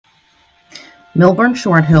Millburn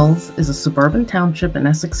Short Hills is a suburban township in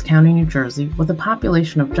Essex County, New Jersey, with a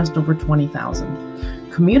population of just over 20,000.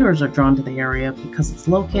 Commuters are drawn to the area because it's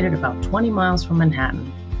located about 20 miles from Manhattan,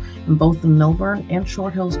 and both the Millburn and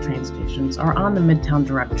Short Hills train stations are on the Midtown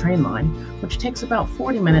Direct train line, which takes about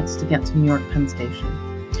 40 minutes to get to New York Penn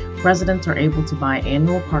Station. Residents are able to buy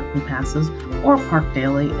annual parking passes or park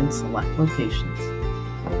daily in select locations.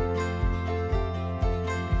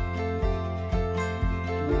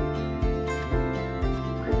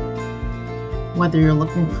 Whether you're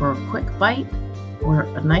looking for a quick bite or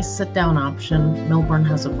a nice sit-down option, Millburn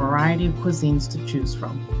has a variety of cuisines to choose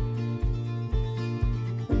from.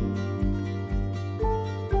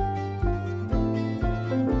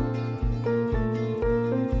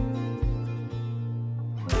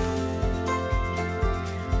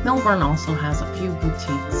 Millburn also has a few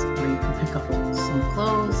boutiques where you can pick up some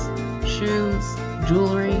clothes, shoes,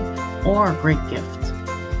 jewelry, or a great gift.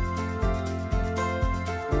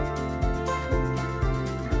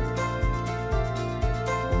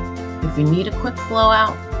 If you need a quick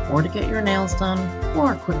blowout, or to get your nails done,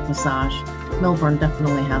 or a quick massage, Millburn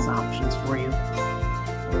definitely has options for you.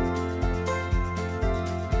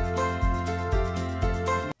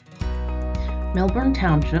 Millburn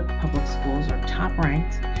Township public schools are top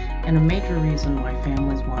ranked and a major reason why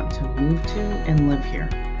families want to move to and live here.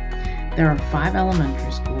 There are 5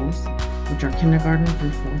 elementary schools, which are kindergarten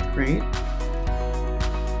through 4th grade.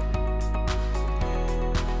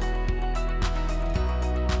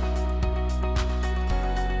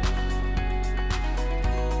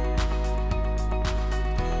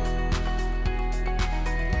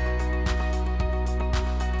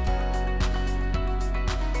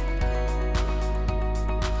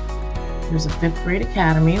 There's a 5th grade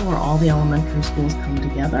academy where all the elementary schools come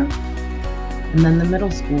together, and then the middle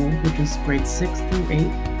school, which is grades 6 through 8,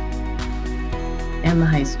 and the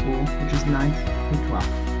high school, which is 9th through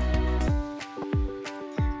 12th.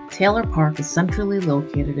 Taylor Park is centrally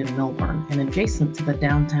located in Millburn and adjacent to the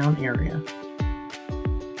downtown area.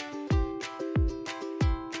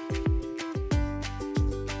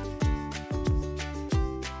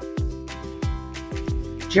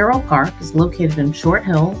 Giro Park is located in Short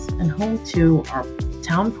Hills and home to our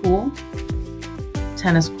town pool,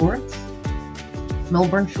 tennis courts,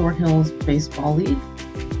 Millburn Short Hills Baseball League,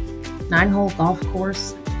 9-hole golf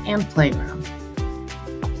course, and playground.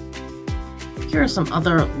 Here are some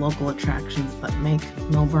other local attractions that make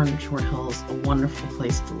Millburn Short Hills a wonderful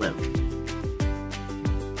place to live.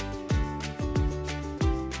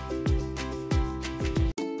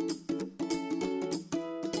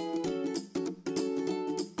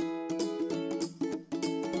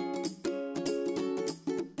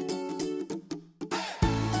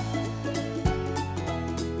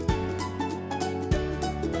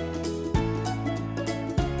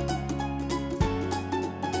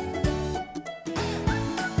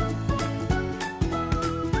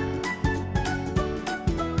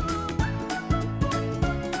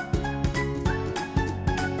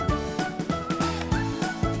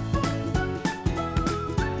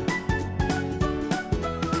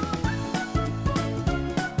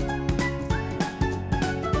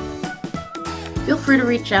 Feel free to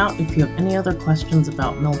reach out if you have any other questions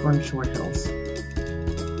about Millburn Short Hills.